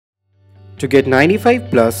To get 95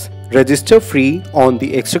 plus, register free on the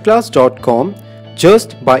ExtraClass.com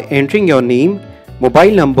just by entering your name, mobile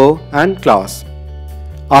number and class.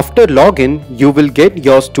 After login, you will get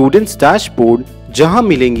your students dashboard जहां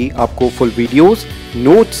मिलेंगी आपको full videos,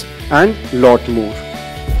 notes and lot more.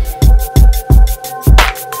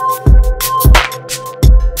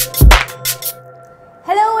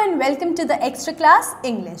 Hello and welcome to the ExtraClass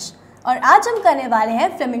English. और आज हम करने वाले हैं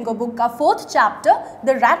flamingo book का 4th chapter the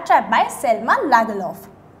rattrap bye Selma लाgerlof.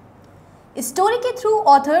 इस स्टोरी के थ्रू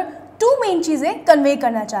ऑथर 2 मेन चीज़ें कन्वे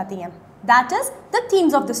करना चाहती हैं. That is the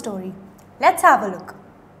themes of the story. Let's have a look.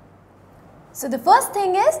 So the first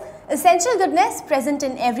thing is essential goodness present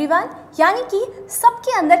in everyone, यानी कि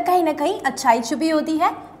सबके अंदर कहीं ना कहीं अच्छाई छुपी होती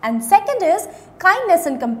है. And second is kindness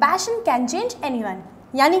and compassion can change anyone,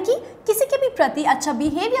 यानी कि किसी के भी प्रति अच्छा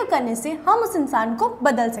बिहेवियर करने से हम उस इंसान को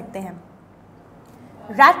बदल सकते हैं.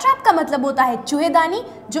 रैट्रैप का मतलब होता है चूहेदानी,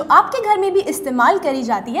 जो आपके घर में भी इस्तेमाल करी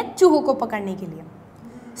जाती है चूहों को पकड़ने के लिए.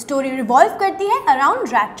 स्टोरी रिवॉल्व करती है अराउंड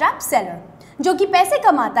रैट्रैप सेलर, जो कि पैसे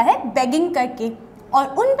कमाता है बेगिंग करके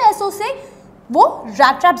और उन पैसों से वो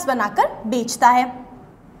रैट्रैप्स बनाकर बेचता है.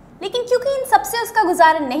 लेकिन क्योंकि इन सबसे उसका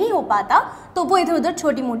गुजारा नहीं हो पाता तो वो इधर उधर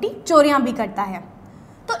छोटी मोटी चोरियां भी करता है.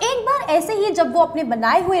 तो एक बार ऐसे ही जब वो अपने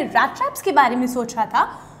बनाए हुए रैट्रैप्स के बारे में सोच रहा था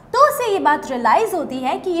तो उसे ये बात रियलाइज़ होती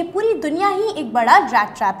है कि ये पूरी दुनिया ही एक बड़ा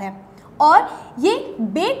रैट्रैप है और ये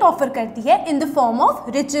बेट ऑफर करती है in the form of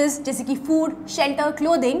riches, जैसे कि फूड, शेल्टर,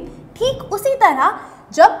 क्लोथिंग. ठीक उसी तरह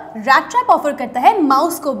जब रैट्रैप ऑफर करता है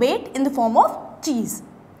माउस को बेट इन द फॉर्म ऑफ चीज़,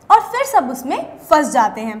 और फिर सब उसमें फंस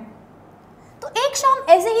जाते हैं. तो एक शाम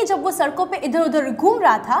ऐसे ही जब वो सड़कों पे इधर उधर घूम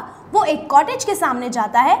रहा था, वो एक कॉटेज के सामने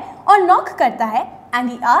जाता है और नॉक करता है and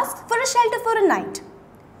he asks for a shelter for a night.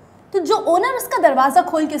 तो जो ओनर उसका दरवाज़ा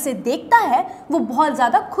खोल के उसे देखता है वो बहुत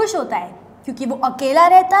ज़्यादा खुश होता है, क्योंकि वो अकेला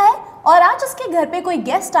रहता है और आज उसके घर पे कोई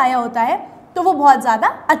गेस्ट आया होता है तो वो बहुत ज़्यादा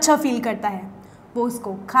अच्छा फील करता है. वो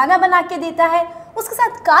उसको खाना बना के देता है, उसके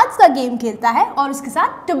साथ कार्ड्स का गेम खेलता है और उसके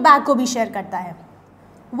साथ टोबैको भी शेयर करता है.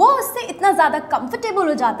 वो उससे इतना ज़्यादा कंफर्टेबल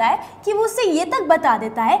हो जाता है कि वो उससे ये तक बता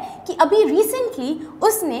देता है कि अभी रिसेंटली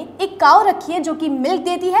उसने एक काऊ रखी है जो कि मिल्क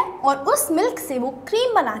देती है और उस मिल्क से वो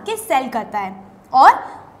क्रीम बना के सेल करता है और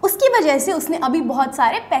उसकी वजह से उसने अभी बहुत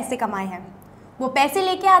सारे पैसे कमाए हैं. वो पैसे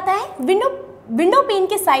लेके आता है, विंडो पेन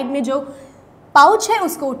के साइड में जो पाउच है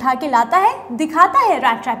उसको उठा के लाता है, दिखाता है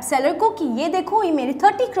रैट्रैप सेलर को कि ये देखो ये मेरे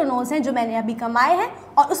 30 क्रोनोस हैं जो मैंने अभी कमाए हैं,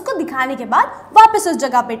 और उसको दिखाने के बाद वापस उस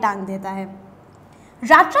जगह पे टांग देता है.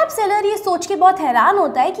 रैट्रैप सेलर ये सोच के बहुत हैरान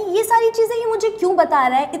होता है कि ये सारी चीज़ें ये मुझे क्यों बता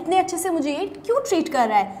रहा है, इतने अच्छे से मुझे ये क्यों ट्रीट कर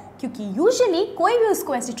रहा है, क्योंकि यूजुअली कोई भी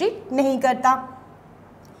उसको ऐसे ट्रीट नहीं करता.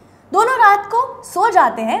 दोनों रात को सो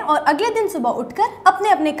जाते हैं और अगले दिन सुबह उठकर अपने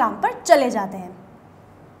अपने काम पर चले जाते हैं.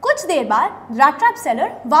 कुछ देर बाद रैट्रैप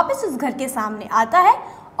सेलर वापस उस घर के सामने आता है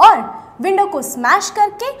और विंडो को स्मैश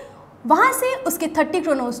करके वहाँ से उसके 30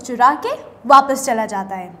 क्रोनोस चुरा के वापस चला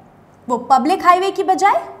जाता है. वो पब्लिक हाईवे की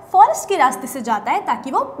बजाय फॉरेस्ट के रास्ते से जाता है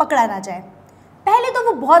ताकि वो पकड़ा ना जाए. पहले तो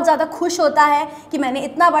वो बहुत ज़्यादा खुश होता है कि मैंने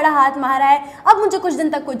इतना बड़ा हाथ मारा है, अब मुझे कुछ दिन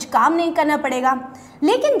तक कुछ काम नहीं करना पड़ेगा.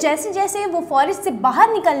 लेकिन जैसे जैसे वो फॉरेस्ट से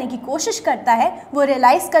बाहर निकलने की कोशिश करता है वो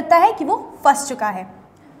रियलाइज़ करता है कि वो फंस चुका है,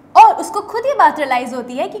 और उसको खुद ये बात रियलाइज़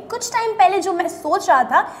होती है कि कुछ टाइम पहले जो मैं सोच रहा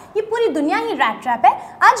था ये पूरी दुनिया ही रैट्रैप है,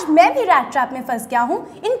 आज मैं भी रैट्रैप में फंस गया हूँ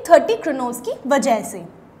इन 30 क्रोनोस की वजह से.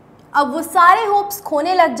 अब वो सारे होप्स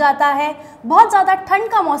खोने लग जाता है. बहुत ज़्यादा ठंड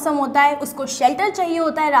का मौसम होता है, उसको शेल्टर चाहिए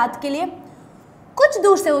होता है रात के लिए. कुछ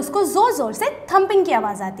दूर से उसको ज़ोर ज़ोर से थंपिंग की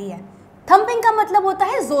आवाज़ आती है. थंपिंग का मतलब होता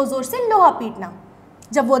है ज़ोर ज़ोर से लोहा पीटना.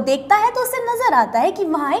 जब वो देखता है तो उसे नज़र आता है कि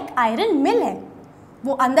वहाँ एक आयरन मिल है.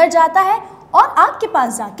 वो अंदर जाता है और आग के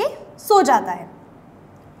पास जाके सो जाता है.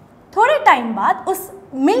 थोड़े टाइम बाद उस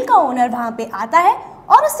मिल का ओनर वहाँ पे आता है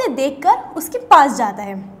और उसे देखकर उसके पास जाता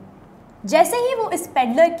है. जैसे ही वो इस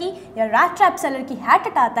पेडलर की या रैट्रैप सेलर की हैट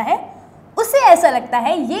हटाता है उसे ऐसा लगता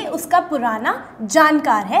है ये उसका पुराना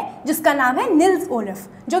जानकार है जिसका नाम है निल्स ओलफ,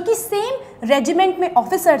 जो कि सेम रेजिमेंट में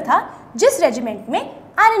ऑफिसर था जिस रेजिमेंट में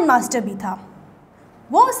आयरन मास्टर भी था.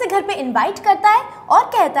 वो उसे घर पे इनवाइट करता है और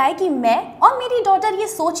कहता है कि मैं और मेरी डॉटर ये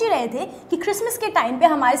सोच ही रहे थे कि क्रिसमस के टाइम पे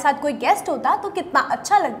हमारे साथ कोई गेस्ट होता तो कितना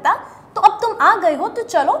अच्छा लगता, तो अब तुम आ गए हो तो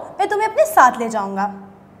चलो मैं तुम्हें अपने साथ ले जाऊँगा.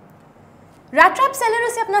 रैट्रैप सेलर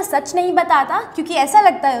उसे अपना सच नहीं बताता क्योंकि ऐसा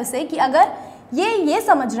लगता है उसे कि अगर ये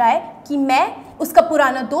समझ रहा है कि मैं उसका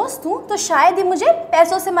पुराना दोस्त हूँ तो शायद ही मुझे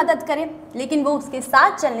पैसों से मदद करे. लेकिन वो उसके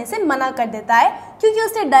साथ चलने से मना कर देता है क्योंकि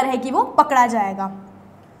उसे डर है कि वो पकड़ा जाएगा.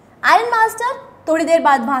 आयरन मास्टर थोड़ी देर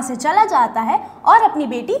बाद वहाँ से चला जाता है और अपनी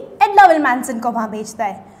बेटी एडलावेल मैनसन को वहाँ भेजता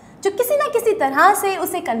है, जो किसी न किसी तरह से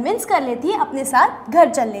उसे कन्विंस कर लेती है अपने साथ घर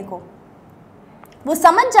चलने को. वो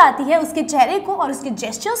समझ जाती है उसके चेहरे को और उसके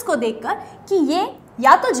जेस्चर्स को देखकर कि ये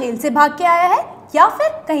या तो जेल से भाग के आया है या फिर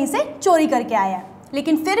कहीं से चोरी करके आया है।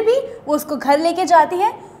 लेकिन फिर भी वो उसको घर लेके जाती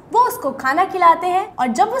है, वो उसको खाना खिलाते हैं और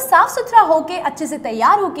जब वो साफ सुथरा होके अच्छे से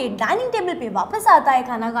तैयार होके डाइनिंग टेबल पे वापस आता है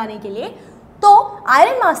खाना खाने के लिए, तो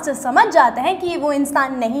आयरन मास्टर समझ जाते हैं कि ये वो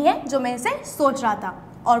इंसान नहीं है जो मैं इसे सोच रहा था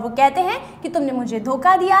और वो कहते हैं कि तुमने मुझे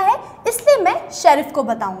धोखा दिया है, इसलिए मैं शेरिफ को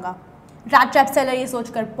बताऊंगा। रैट्रैप सेलर ये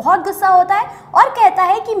सोचकर बहुत गुस्सा होता है और कहता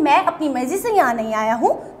है कि मैं अपनी मर्जी से यहाँ नहीं आया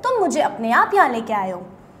हूँ, तुम मुझे अपने आप यहाँ लेके आए हो।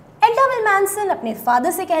 एडला विलमैनसन अपने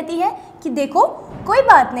फादर से कहती है कि देखो कोई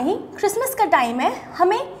बात नहीं, क्रिसमस का टाइम है,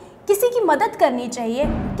 हमें किसी की मदद करनी चाहिए।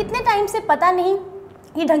 कितने टाइम से पता नहीं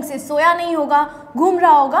ये ढंग से सोया नहीं होगा, घूम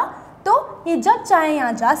रहा होगा, तो ये जब चाहे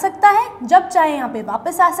यहाँ जा सकता है, जब चाहे यहाँ पे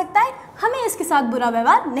वापस आ सकता है, हमें इसके साथ बुरा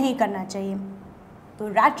व्यवहार नहीं करना चाहिए। तो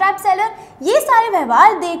रैट्रैप सेलर ये सारे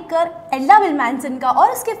व्यवहार देखकर एडला विलमैनसन का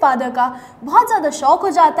और उसके फादर का बहुत ज़्यादा शौक हो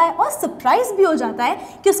जाता है और सरप्राइज भी हो जाता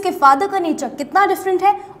है कि उसके फादर का नेचर कितना डिफरेंट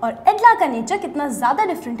है और एडला का नेचर कितना ज़्यादा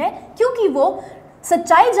डिफरेंट है, क्योंकि वो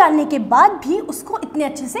सच्चाई जानने के बाद भी उसको इतने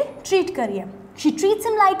अच्छे से ट्रीट करी है। She treats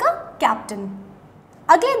him like a captain.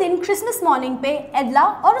 अगले दिन क्रिसमस मॉर्निंग पे एडला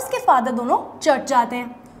और उसके फादर दोनों चर्च जाते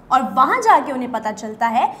हैं और वहाँ जाके उन्हें पता चलता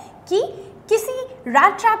है कि किसी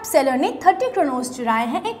रैट्रैप सेलर ने 30 क्रोनोस चुराए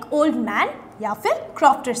हैं एक ओल्ड मैन या फिर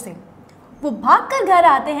क्रॉफ्टर से। वो भागकर घर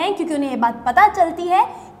आते हैं क्योंकि उन्हें ये बात पता चलती है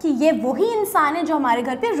कि ये वही इंसान है जो हमारे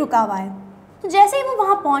घर पे रुका हुआ है। तो जैसे ही वो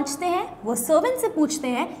वहाँ पहुँचते हैं, वो सर्वेंट से पूछते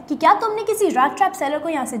हैं कि क्या तुमने किसी रैट्रैप सेलर को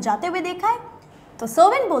यहाँ से जाते हुए देखा है? तो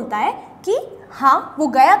सर्वेंट बोलता है कि हाँ, वो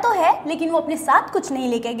गया तो है, लेकिन वो अपने साथ कुछ नहीं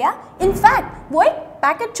लेके गया। इनफैक्ट वो एक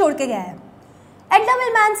पैकेट छोड़ के गया है। एडला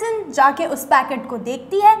विलमैनसन जाके उस पैकेट को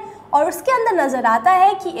देखती है और उसके अंदर नज़र आता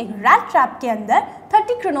है कि एक रैट ट्रैप के अंदर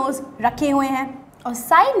 30 क्रोनोस रखे हुए हैं और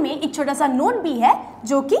साइड में एक छोटा सा नोट भी है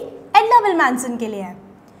जो कि एडला विलमैनसन के लिए है।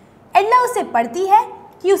 एडला उसे पढ़ती है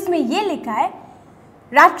कि उसमें ये लिखा है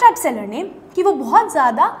रैट्रैप सेलर ने कि वो बहुत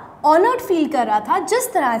ज़्यादा ऑनर्ड फील कर रहा था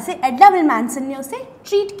जिस तरह से एडला विलमैनसन ने उसे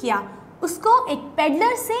ट्रीट किया। उसको एक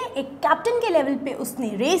पेडलर से एक कैप्टन के लेवल पे उसने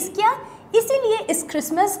रेस किया, इसीलिए इस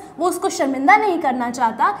क्रिसमस वो उसको शर्मिंदा नहीं करना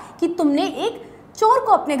चाहता कि तुमने एक चोर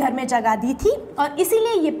को अपने घर में जगह दी थी और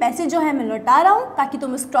इसीलिए ये पैसे जो है मैं लौटा रहा हूँ ताकि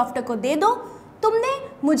तुम उस क्रॉफ्टर को दे दो। तुमने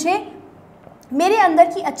मुझे मेरे अंदर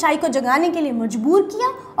की अच्छाई को जगाने के लिए मजबूर किया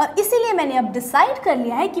और इसीलिए मैंने अब डिसाइड कर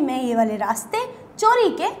लिया है कि मैं ये वाले रास्ते चोरी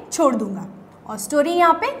के छोड़ दूंगा। और स्टोरी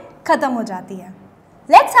यहाँ पे ख़त्म हो जाती है।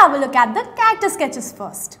 Let's have a look at the character sketches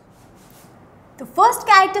first. तो फर्स्ट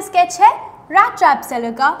कैरेक्टर स्केच है रैट्रैप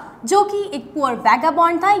सेलर का, जो कि एक पुअर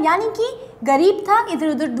वैगाबॉन्ड था, यानी कि गरीब था, इधर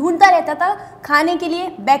उधर ढूंढता रहता था खाने के लिए,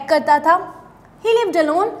 बैक करता था। ही लिव्ड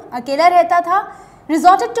अलोन, अकेला रहता था।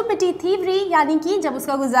 रिजॉर्टेड टू पिटी थीवरी, यानी कि जब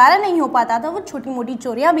उसका गुजारा नहीं हो पाता था वो छोटी मोटी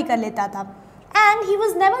चोरियां भी कर लेता था। And he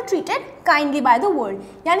was never treated kindly by the world,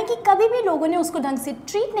 यानी कि कभी भी लोगों ने उसको ढंग से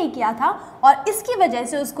ट्रीट नहीं किया था और इसकी वजह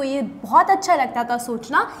से उसको ये बहुत अच्छा लगता था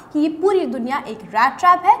सोचना कि ये पूरी दुनिया एक रैट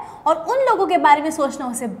ट्रैप है और उन लोगों के बारे में सोचना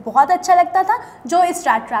उसे बहुत अच्छा लगता था जो इस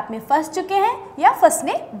रैट ट्रैप में फंस चुके हैं या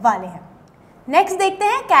फंसने वाले हैं। नेक्स्ट देखते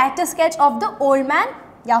हैं character sketch of the old man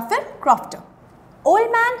या फिर क्रॉफ्टर।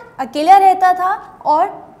 ओल्ड मैन अकेला रहता था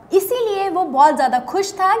और इसीलिए वो बहुत ज़्यादा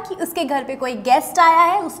खुश था कि उसके घर पे कोई गेस्ट आया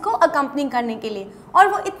है उसको अकम्पनी करने के लिए, और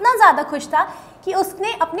वो इतना ज़्यादा खुश था कि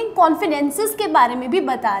उसने अपने कॉन्फिडेंसेस के बारे में भी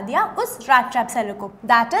बता दिया उस रैट्रैप सेलर को,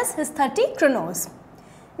 that is his 30 Kronos.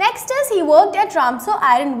 Next is he worked eight रामसो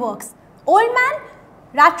iron works. Old man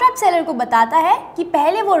rattrap seller को बताता है कि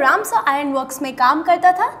पहले वो रामसो आयरन वर्क्स में काम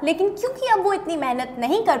करता था, लेकिन क्योंकि अब वो इतनी मेहनत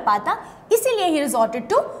नहीं कर पाता इसीलिए ही रिजॉर्टेड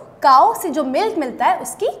टू काऊ से जो मिल्क मिलता है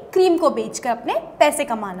उसकी क्रीम को बेचकर अपने पैसे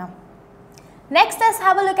कमाना। Next let's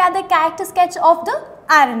have a look at the character sketch of the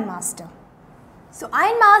iron master. So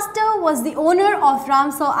iron master was the owner of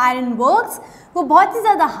रामसो iron works. वो बहुत ही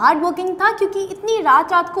ज़्यादा हार्ड वर्किंग था क्योंकि इतनी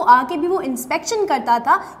रात रात को आके भी वो इंस्पेक्शन करता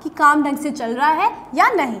था कि काम ढंग से चल रहा है या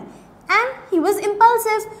नहीं। एंड ही वॉज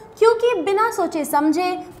इम्पल्सिव, क्योंकि बिना सोचे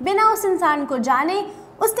समझे, बिना उस इंसान को जाने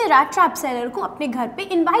उसने रैट्रैप सेलर को अपने घर पे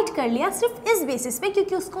इनवाइट कर लिया सिर्फ इस बेसिस पे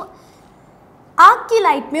क्योंकि उसको आग की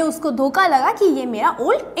लाइट में उसको धोखा लगा कि ये मेरा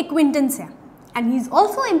ओल्ड एक्विंटेंस है। And he is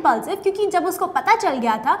also impulsive, क्योंकि जब उसको पता चल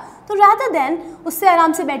गया था तो रादर देन उससे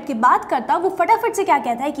आराम से बैठ के बात करता, वो फटाफट से क्या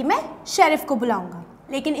कहता है कि मैं शेरिफ को बुलाऊंगा।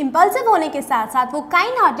 लेकिन इम्पल्सिव होने के साथ साथ वो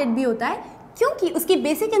काइंड हार्टेड भी होता है, क्योंकि उसकी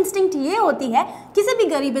बेसिक इंस्टिंक्ट ये होती है किसी भी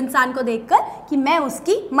गरीब इंसान को देखकर कि मैं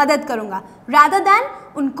उसकी मदद करूंगा रादर देन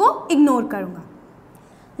उनको इग्नोर करूंगा।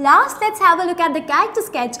 Last, let's have a look at the character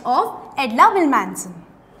sketch of Edla Wilmanson.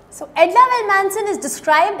 So Edla Wilmanson is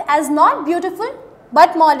described as not beautiful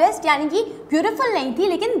but modest, यानी कि beautiful नहीं थी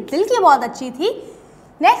लेकिन दिल की बहुत अच्छी थी।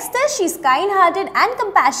 Next is she is kind hearted and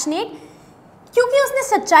compassionate, क्योंकि उसने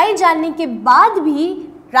सच्चाई जानने के बाद भी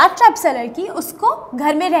रैट्रैप सेलर की उसको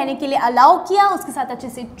घर में रहने के लिए अलाउ किया, उसके साथ अच्छे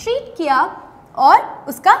से ट्रीट किया और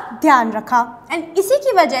उसका ध्यान रखा। एंड इसी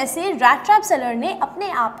की वजह से रैट्रैप सेलर ने अपने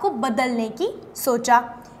आप को बदलने की सोचा।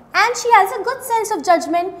 And she has a good sense of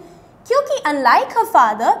judgement, क्योंकि अनलाइक हर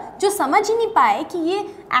फादर जो समझ ही नहीं पाए कि ये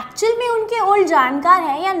एक्चुअल में उनके ओल्ड जानकार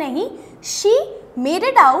है या नहीं, शी मेड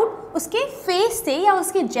इट आउट उसके फेस से या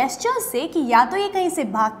उसके जेस्चर से कि या तो ये कहीं से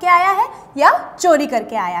भाग के आया है या चोरी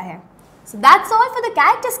करके आया है। So that's all for the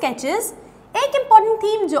character sketches. एक इम्पॉर्टेंट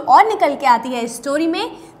थीम जो और निकल के आती है इस स्टोरी में,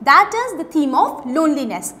 that is the theme of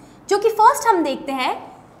loneliness, जो कि फर्स्ट हम देखते हैं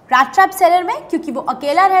रैट्रैप सेलर में, क्योंकि वो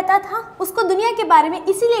अकेला रहता था। उसको दुनिया के बारे में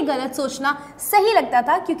इसीलिए गलत सोचना सही लगता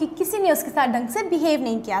था क्योंकि किसी ने उसके साथ ढंग से बिहेव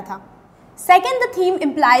नहीं किया था। Second, the theme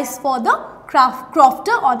implies for the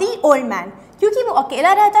crofter और द ओल्ड मैन, क्योंकि वो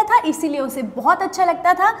अकेला रहता था इसीलिए उसे बहुत अच्छा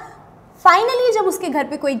लगता था। फाइनली जब उसके घर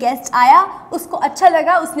पे कोई गेस्ट आया उसको अच्छा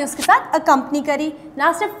लगा, उसने उसके साथ अकम्पनी करी,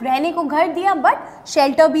 ना सिर्फ रहने को घर दिया बट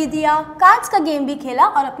शेल्टर भी दिया, कार्ड्स का गेम भी खेला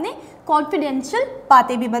और अपने कॉन्फिडेंशियल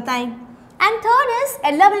बातें भी बताई। And third is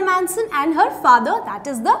Ella विल्मैंसन and her father, that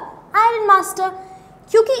is the iron master,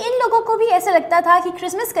 क्योंकि इन लोगों को भी ऐसा लगता था कि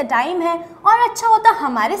क्रिसमस का टाइम है और अच्छा होता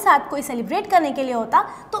हमारे साथ कोई सेलिब्रेट करने के लिए होता,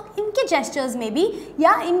 तो इनके जेस्चर्स में भी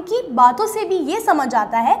या इनकी बातों से भी ये समझ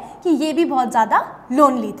आता है कि ये भी बहुत ज़्यादा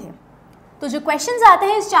लोनली थे। तो जो क्वेश्चंस आते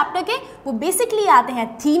हैं इस चैप्टर के वो बेसिकली आते हैं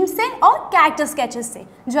थीम से और कैरेक्टर स्केचेस से,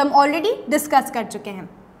 जो हम ऑलरेडी डिस्कस कर चुके हैं।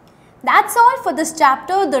 That's all for this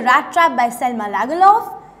chapter, the rattrap bye Selma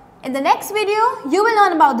लाgerlof. In the next video, you will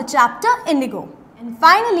learn about the chapter Indigo. And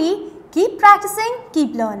finally, keep practicing,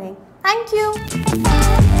 keep learning. Thank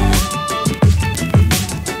you.